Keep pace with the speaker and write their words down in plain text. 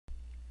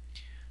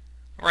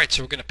Alright,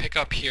 so we're going to pick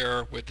up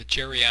here with the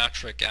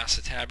geriatric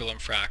acetabulum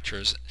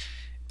fractures.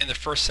 In the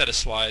first set of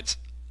slides,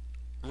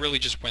 really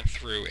just went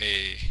through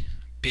a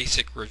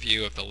basic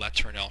review of the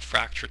Letournel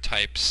fracture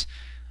types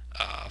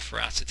for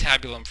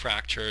acetabulum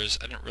fractures.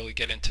 I didn't really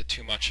get into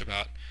too much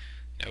about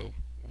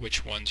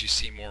which ones you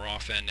see more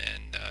often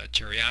in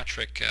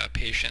geriatric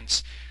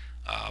patients.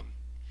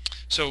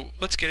 So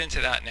let's get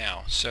into that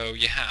now. So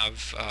you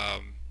have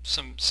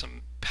some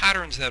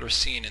patterns that are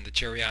seen in the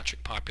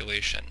geriatric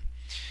population.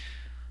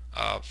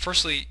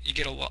 Firstly, you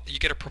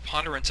get a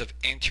preponderance of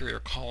anterior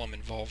column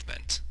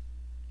involvement.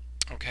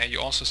 Okay,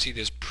 you also see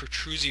these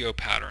protrusio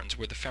patterns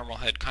where the femoral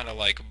head kind of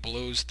like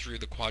blows through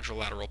the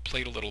quadrilateral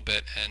plate a little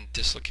bit and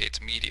dislocates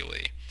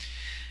medially.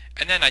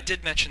 And then I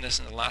did mention this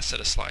in the last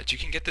set of slides. You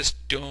can get this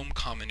dome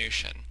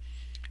comminution,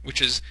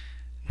 which is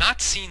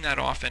not seen that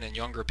often in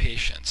younger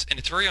patients, and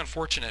it's very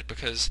unfortunate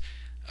because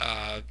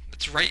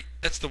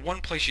that's the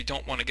one place you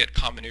don't want to get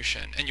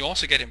comminution. And you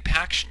also get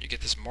impaction. You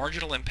get this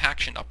marginal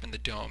impaction up in the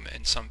dome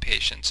in some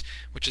patients,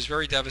 which is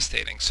very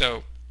devastating.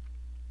 So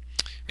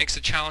makes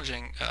the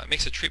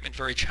treatment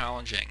very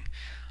challenging.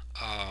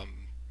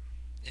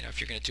 If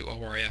you're going to do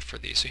ORIF for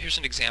these. So here's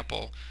an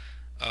example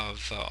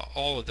of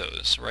all of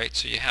those, right?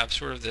 So you have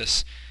sort of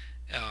this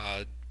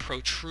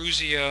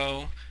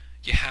protrusio,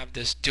 you have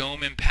this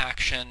dome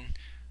impaction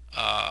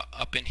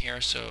up in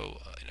here. So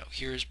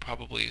here's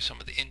probably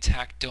some of the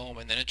intact dome,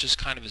 and then it just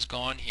kind of is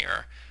gone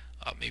here.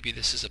 Maybe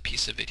this is a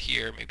piece of it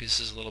here, maybe this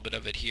is a little bit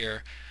of it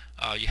here.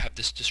 You have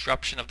this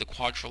disruption of the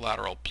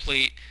quadrilateral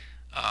plate,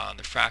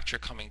 the fracture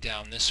coming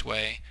down this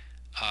way,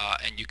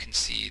 and you can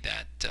see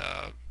that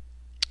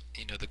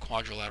the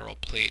quadrilateral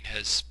plate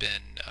has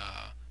been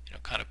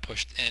kind of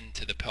pushed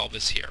into the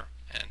pelvis here.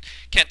 And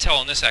can't tell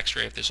in this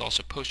x-ray if there's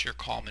also posterior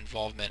column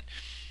involvement,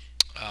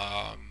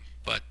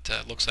 but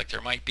it looks like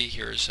there might be.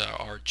 Here's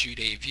our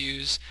Jude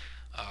views,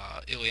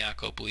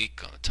 iliac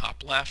oblique on the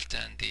top left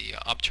and the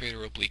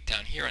obturator oblique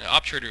down here. In the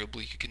obturator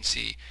oblique you can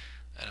see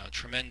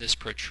tremendous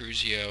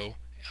protrusio,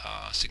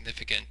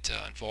 significant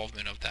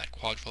involvement of that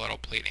quadrilateral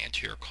plate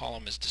anterior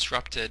column is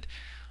disrupted.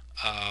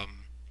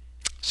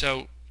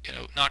 So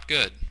not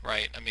good,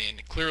 right? I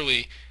mean,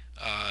 clearly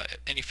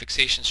any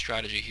fixation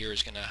strategy here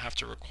is going to have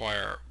to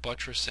require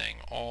buttressing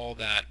all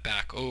that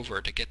back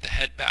over to get the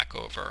head back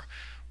over,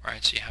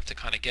 right? So you have to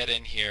kind of get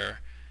in here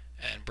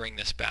and bring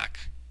this back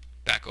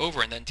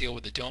over and then deal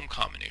with the dome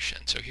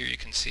comminution. So here you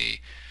can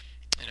see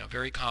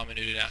very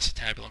comminuted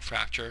acetabulum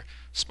fracture,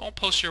 small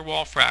posterior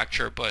wall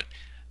fracture, but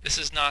this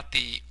is not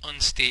the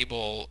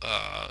unstable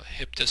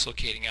hip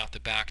dislocating out the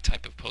back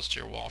type of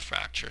posterior wall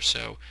fracture.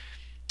 So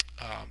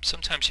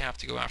sometimes you have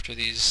to go after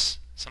these,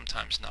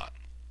 sometimes not.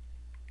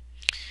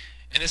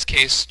 In this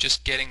case,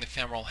 just getting the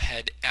femoral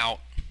head out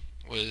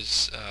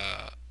was,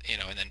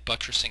 and then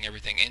buttressing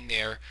everything in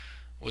there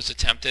was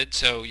attempted.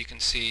 So you can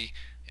see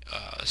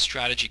a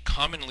strategy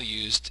commonly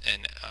used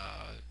in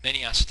many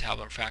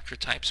acetabulum fracture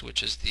types,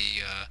 which is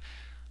the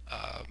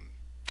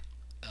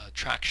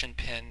traction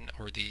pin,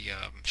 or the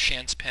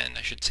Schanz pin,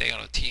 I should say,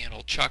 on a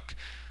T-handle chuck,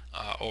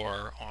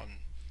 or on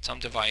some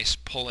device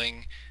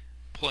pulling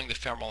the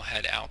femoral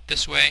head out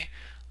this way.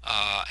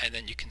 And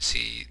then you can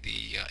see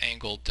the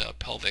angled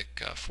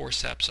pelvic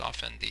forceps.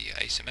 Often the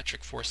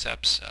asymmetric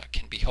forceps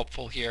can be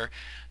helpful here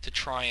to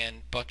try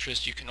and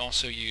buttress. You can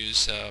also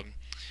use,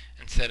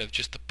 instead of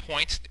just the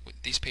point,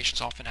 these patients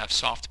often have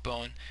soft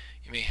bone.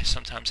 You may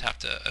sometimes have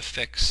to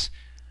affix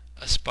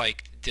a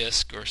spiked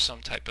disc or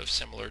some type of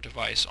similar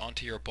device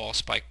onto your ball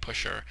spike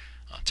pusher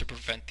to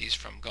prevent these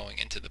from going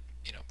into the,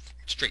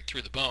 straight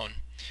through the bone.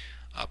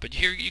 But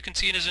here you can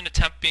see it as an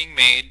attempt being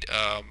made.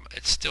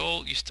 You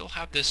still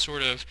have this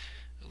sort of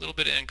a little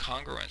bit of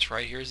incongruence,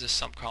 right? Here's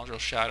this subchondral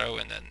shadow,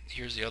 and then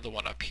here's the other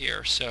one up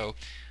here. So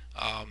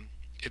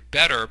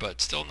better,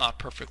 but still not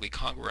perfectly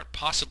congruent,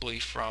 possibly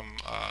from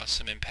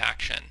some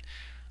impaction.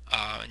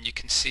 And you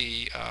can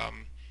see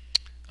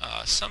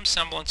some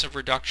semblance of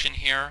reduction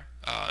here,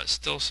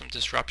 still some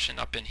disruption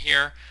up in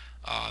here.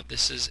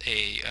 This is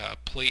a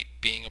plate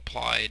being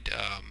applied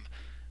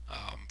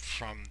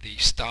from the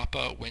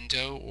stapa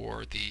window,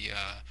 or the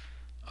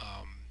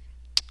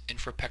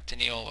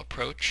infrapectineal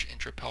approach,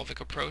 intrapelvic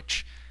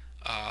approach,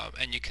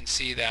 and you can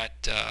see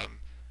that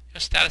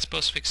status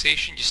post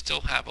fixation, you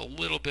still have a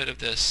little bit of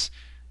this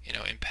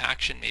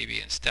impaction maybe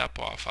and step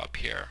off up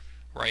here,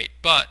 right?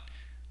 But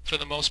for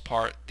the most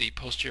part, the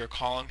posterior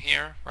column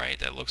here, right,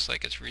 that looks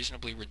like it's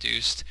reasonably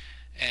reduced,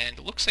 and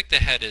it looks like the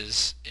head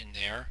is in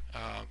there,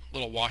 a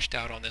little washed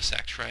out on this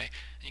x-ray.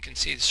 And you can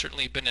see there's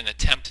certainly been an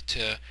attempt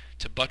to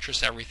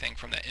buttress everything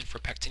from that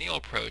infrapectineal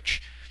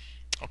approach,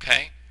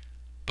 okay?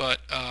 But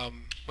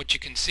what you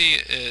can see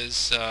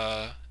is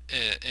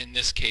in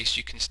this case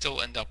you can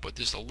still end up with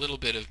just a little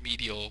bit of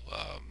medial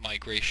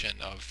migration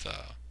of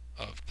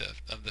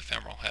the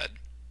femoral head.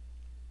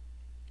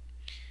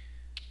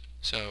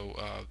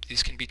 So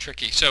these can be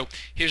tricky. So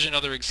here's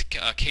another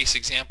case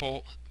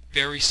example.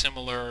 Very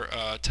similar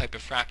type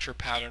of fracture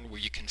pattern where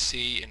you can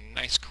see in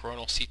nice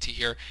coronal CT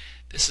here.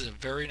 This is a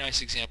very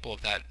nice example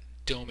of that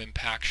dome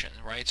impaction,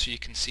 right? So you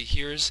can see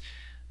here's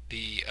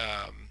the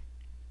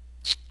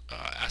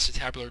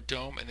acetabular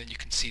dome, and then you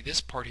can see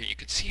this part here. You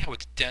can see how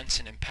it's dense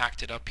and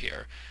impacted up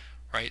here,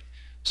 right?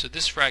 So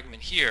this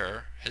fragment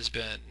here has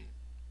been,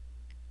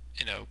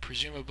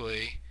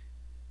 presumably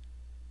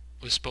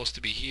was supposed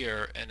to be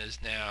here and is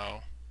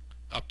now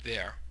up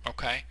there,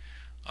 okay?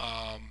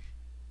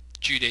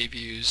 Jude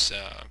views,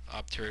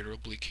 obturator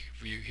oblique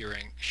view here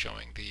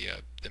showing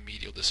the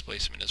medial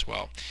displacement as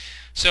well.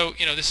 So,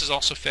 this is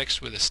also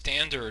fixed with a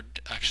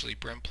standard, actually,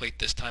 brim plate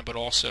this time, but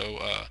also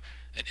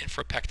an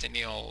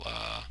infrapectineal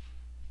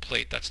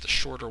plate. That's the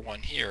shorter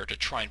one here to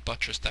try and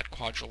buttress that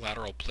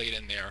quadrilateral plate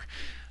in there.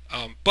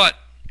 But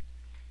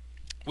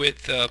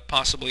with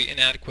possibly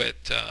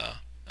inadequate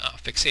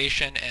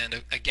fixation,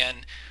 and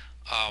again,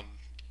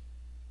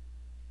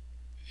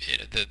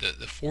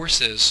 the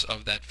forces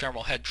of that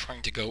femoral head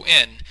trying to go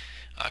in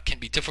can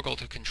be difficult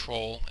to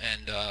control,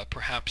 and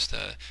perhaps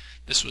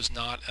this was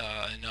not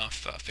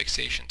enough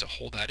fixation to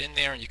hold that in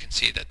there, and you can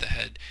see that the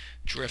head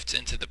drifts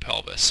into the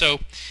pelvis. So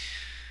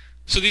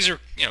these are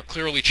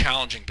clearly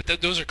challenging, but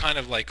those are kind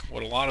of like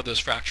what a lot of those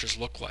fractures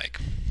look like.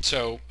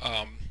 So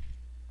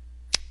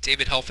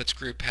David Helfet's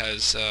group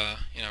has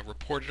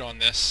reported on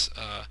this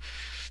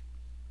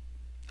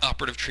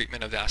operative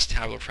treatment of the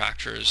acetabular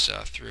fractures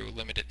through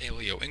limited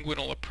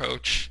ilioinguinal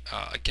approach.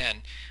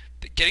 Again,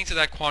 getting to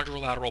that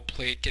quadrilateral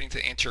plate, getting to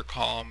the anterior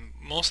column,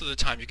 most of the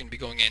time you're going to be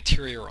going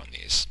anterior on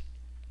these.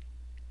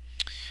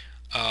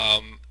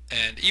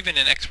 And even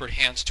in expert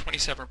hands,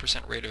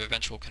 27% rate of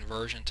eventual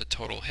conversion to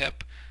total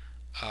hip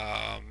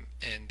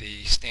in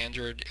the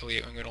standard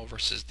ilioinguinal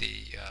versus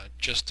the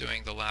just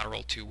doing the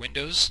lateral two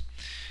windows.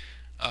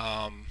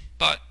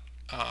 But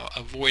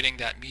avoiding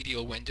that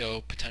medial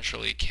window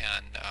potentially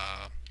can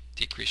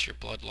decrease your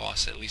blood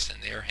loss, at least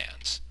in their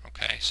hands.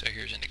 Okay, so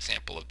here's an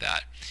example of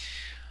that.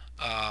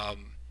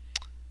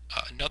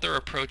 Another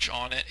approach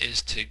on it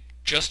is to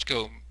just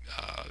go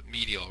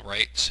medial,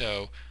 right?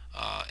 So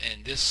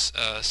in this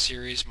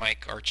series,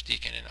 Mike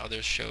Archdeacon and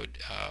others showed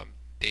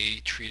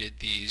they treated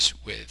these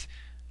with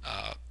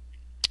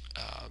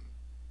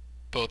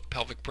both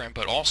pelvic brim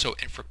but also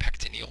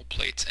infrapectineal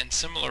plates, and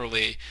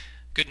similarly a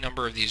good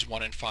number of these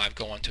 1 in 5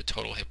 go on to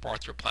total hip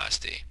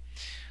arthroplasty.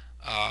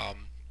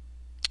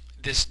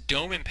 This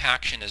dome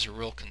impaction is a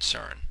real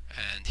concern,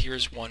 and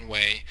here's one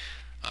way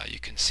you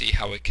can see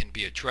how it can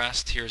be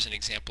addressed. Here's an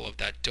example of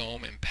that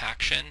dome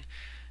impaction,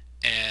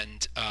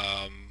 and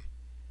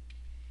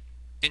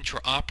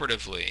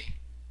intraoperatively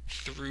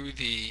through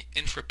the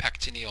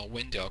infrapectineal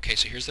window. Okay,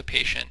 so here's the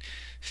patient,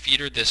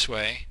 feet are this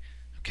way,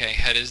 okay,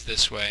 head is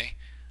this way.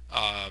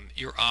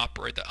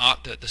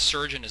 The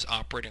surgeon is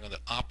operating on the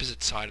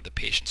opposite side of the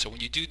patient. So when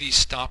you do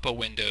these stoppa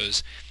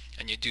windows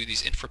and you do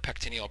these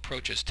infrapectineal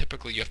approaches,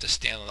 typically you have to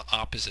stand on the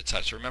opposite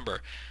side. So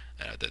remember,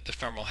 the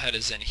femoral head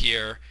is in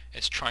here,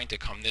 it's trying to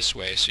come this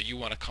way, so you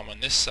want to come on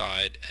this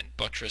side and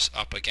buttress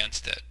up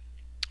against it.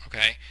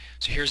 Okay,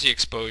 so here's the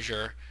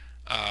exposure,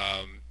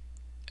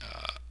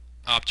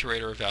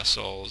 obturator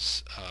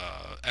vessels,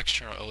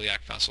 external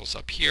iliac vessels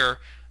up here,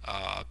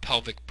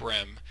 pelvic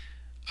brim.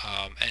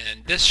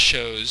 And this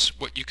shows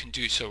what you can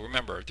do. So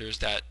remember, there's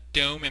that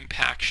dome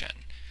impaction,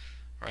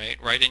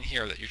 right in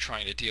here that you're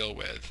trying to deal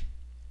with.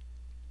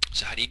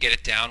 So how do you get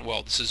it down?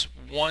 Well, this is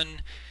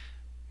one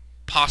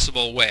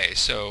possible way.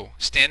 So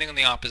standing on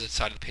the opposite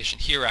side of the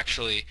patient here,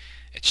 actually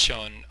it's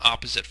shown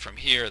opposite from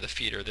here. The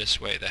feet are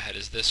this way, the head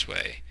is this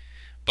way.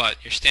 But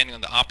you're standing on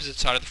the opposite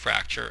side of the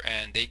fracture,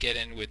 and they get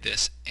in with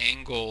this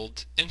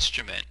angled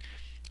instrument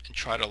and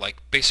try to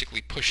basically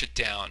push it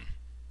down.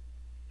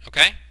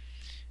 Okay?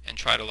 And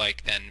try to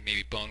then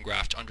maybe bone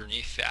graft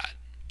underneath that.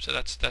 So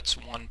that's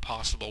one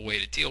possible way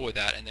to deal with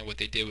that. And then what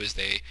they do is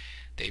they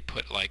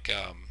put like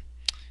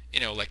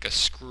a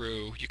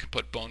screw. You can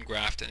put bone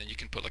graft, and then you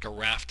can put like a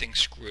rafting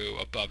screw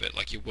above it,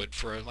 like you would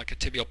for like a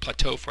tibial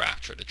plateau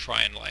fracture, to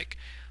try and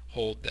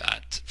hold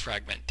that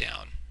fragment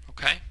down.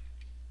 Okay.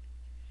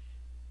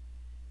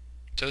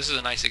 So this is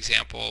a nice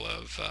example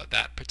of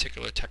that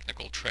particular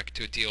technical trick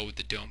to deal with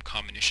the dome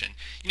comminution.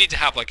 You need to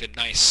have a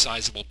nice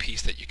sizable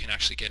piece that you can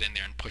actually get in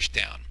there and push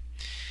down.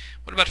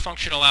 What about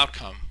functional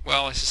outcome?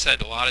 Well, as I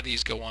said, a lot of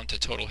these go on to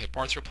total hip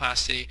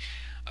arthroplasty.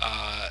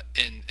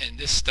 In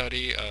this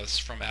study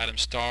from Adam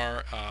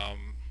Starr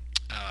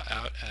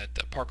out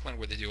at Parkland,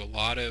 where they do a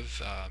lot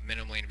of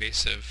minimally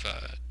invasive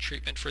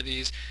treatment for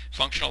these,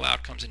 functional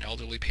outcomes in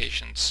elderly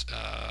patients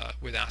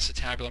with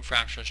acetabulum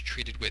fractures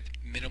treated with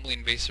minimally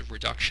invasive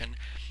reduction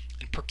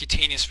and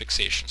percutaneous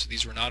fixation. So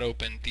these were not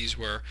open, these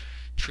were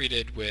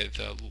treated with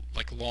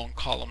like long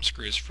column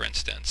screws, for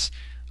instance.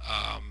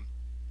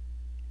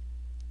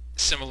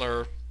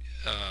 Similar,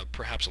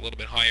 perhaps a little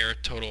bit higher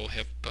total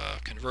hip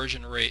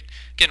conversion rate.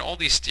 Again, all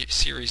these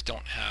series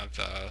don't have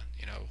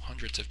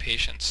hundreds of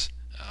patients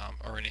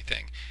or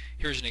anything.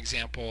 Here's an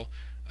example: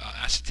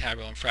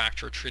 acetabulum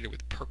fracture treated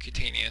with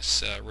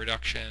percutaneous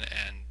reduction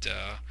and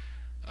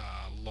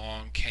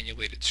long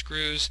cannulated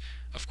screws.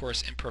 Of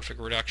course, imperfect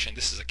reduction.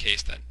 This is a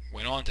case that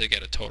went on to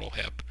get a total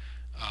hip,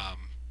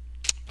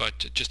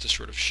 but just to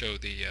sort of show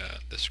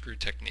the screw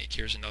technique.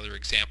 Here's another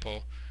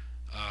example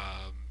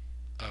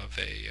of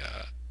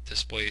a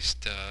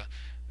displaced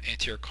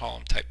anterior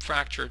column type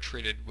fracture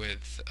treated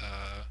with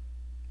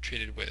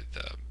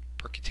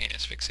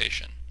percutaneous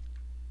fixation,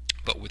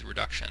 but with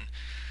reduction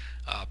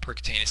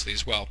percutaneously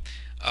as well.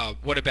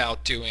 What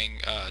about doing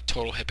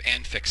total hip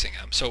and fixing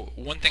them? So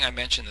one thing I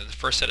mentioned in the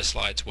first set of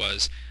slides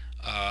was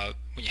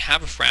when you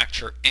have a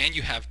fracture and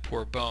you have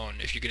poor bone,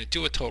 if you're going to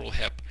do a total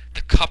hip,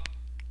 the cup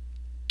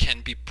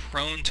can be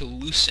prone to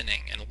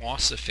loosening and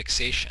loss of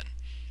fixation.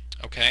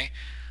 Okay,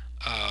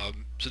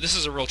 so this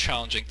is a real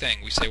challenging thing.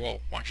 We say,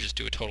 well, why don't you just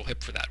do a total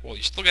hip for that? Well,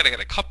 you still got to get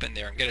a cup in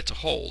there and get it to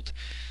hold.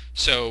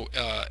 So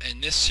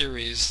in this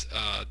series,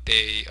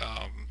 they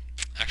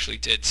actually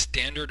did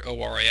standard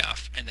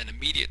ORAF and then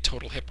immediate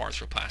total hip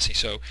arthroplasty.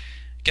 So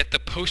get the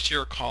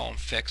posterior column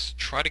fixed,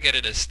 try to get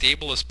it as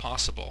stable as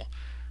possible,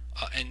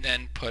 and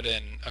then put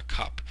in a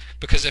cup.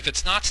 Because if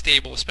it's not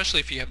stable,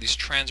 especially if you have these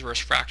transverse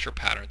fracture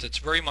patterns, it's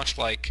very much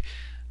like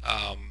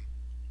a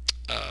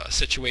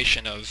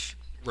situation of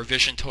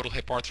revision total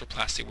hip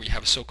arthroplasty where you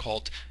have a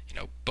so-called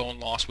bone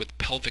loss with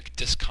pelvic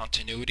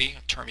discontinuity,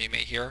 a term you may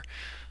hear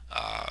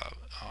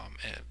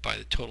by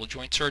the total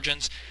joint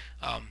surgeons.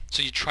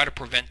 So you try to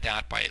prevent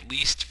that by at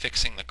least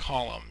fixing the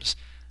columns,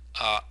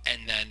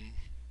 and then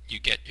you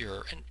get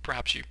and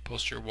perhaps you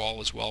posterior wall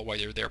as well while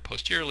you're there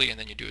posteriorly, and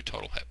then you do a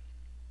total hip.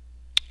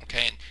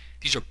 Okay, and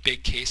these are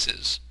big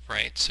cases,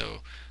 right?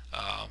 So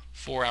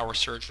 4-hour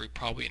surgery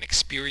probably in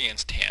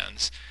experienced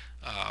hands,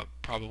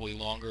 probably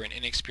longer in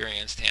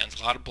inexperienced hands,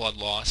 a lot of blood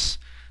loss,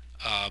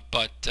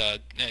 but then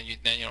you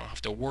don't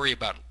have to worry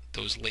about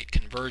those late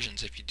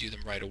conversions if you do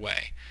them right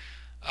away.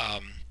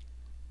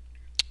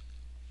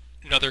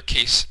 Another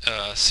case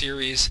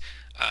series,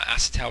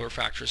 acetabular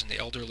fractures in the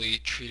elderly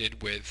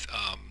treated with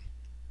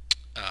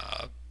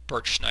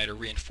Birch-Schneider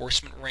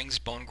reinforcement rings,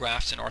 bone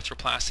grafts, and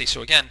arthroplasty.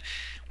 So again,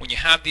 when you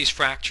have these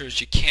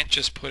fractures, you can't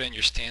just put in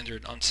your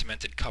standard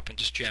uncemented cup and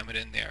just jam it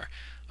in there.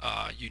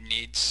 You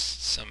need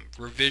some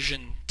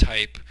revision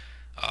type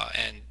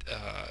and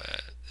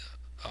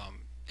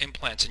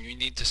implants, and you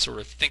need to sort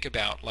of think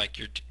about like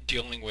you're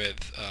dealing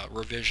with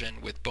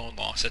revision with bone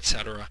loss,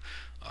 etc.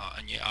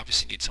 And you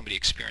obviously need somebody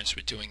experienced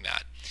with doing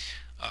that.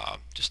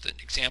 Just an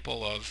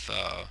example of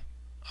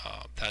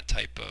that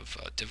type of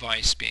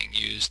device being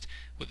used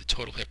with the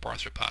total hip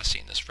arthroplasty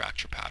in this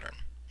fracture pattern.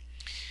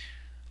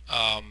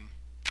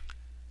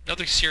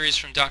 Another series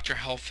from Dr.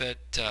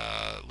 Helfet,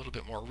 a little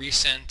bit more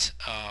recent,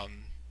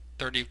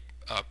 30%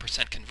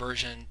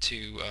 conversion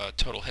to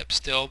total hip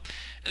still.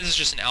 And this is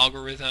just an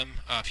algorithm.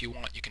 If you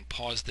want, you can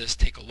pause this,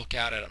 take a look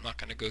at it. I'm not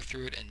going to go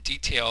through it in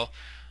detail.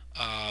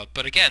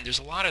 But again, there's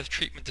a lot of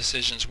treatment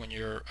decisions when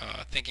you're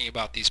thinking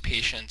about these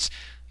patients.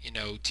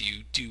 Do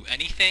you do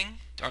anything?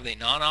 Are they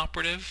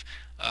non-operative?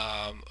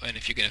 And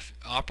if you're going to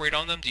operate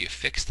on them, do you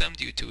fix them?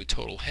 Do you do a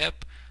total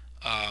hip?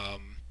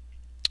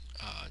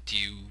 Do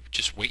you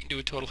just wait and do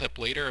a total hip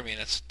later? I mean,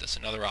 that's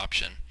another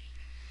option.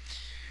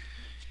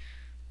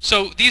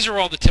 So these are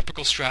all the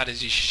typical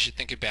strategies you should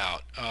think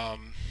about.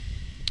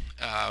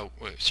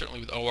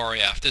 Certainly with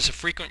ORAF. There's a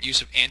frequent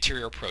use of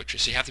anterior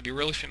approaches, so you have to be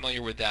really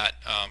familiar with that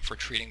for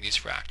treating these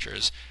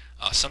fractures.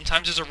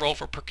 Sometimes there's a role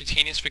for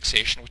percutaneous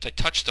fixation, which I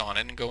touched on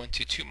and didn't go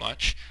into too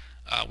much,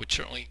 which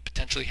certainly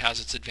potentially has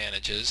its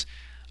advantages.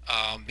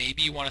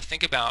 Maybe you want to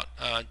think about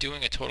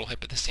doing a total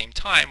hip at the same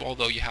time,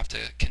 although you have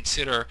to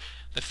consider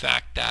the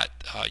fact that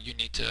you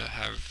need to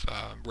have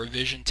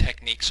revision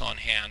techniques on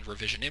hand,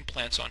 revision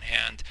implants on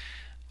hand.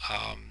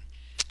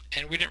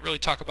 And we didn't really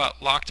talk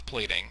about locked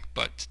plating,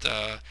 but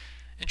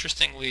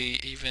interestingly,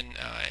 even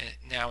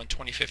now in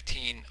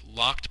 2015,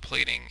 locked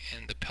plating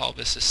in the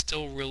pelvis is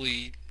still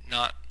really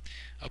not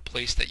a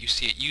place that you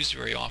see it used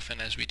very often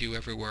as we do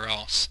everywhere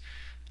else.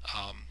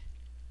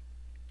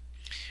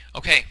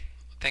 Okay,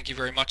 thank you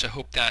very much. I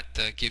hope that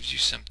gives you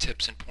some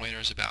tips and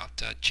pointers about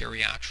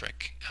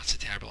geriatric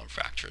acetabulum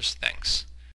fractures. Thanks.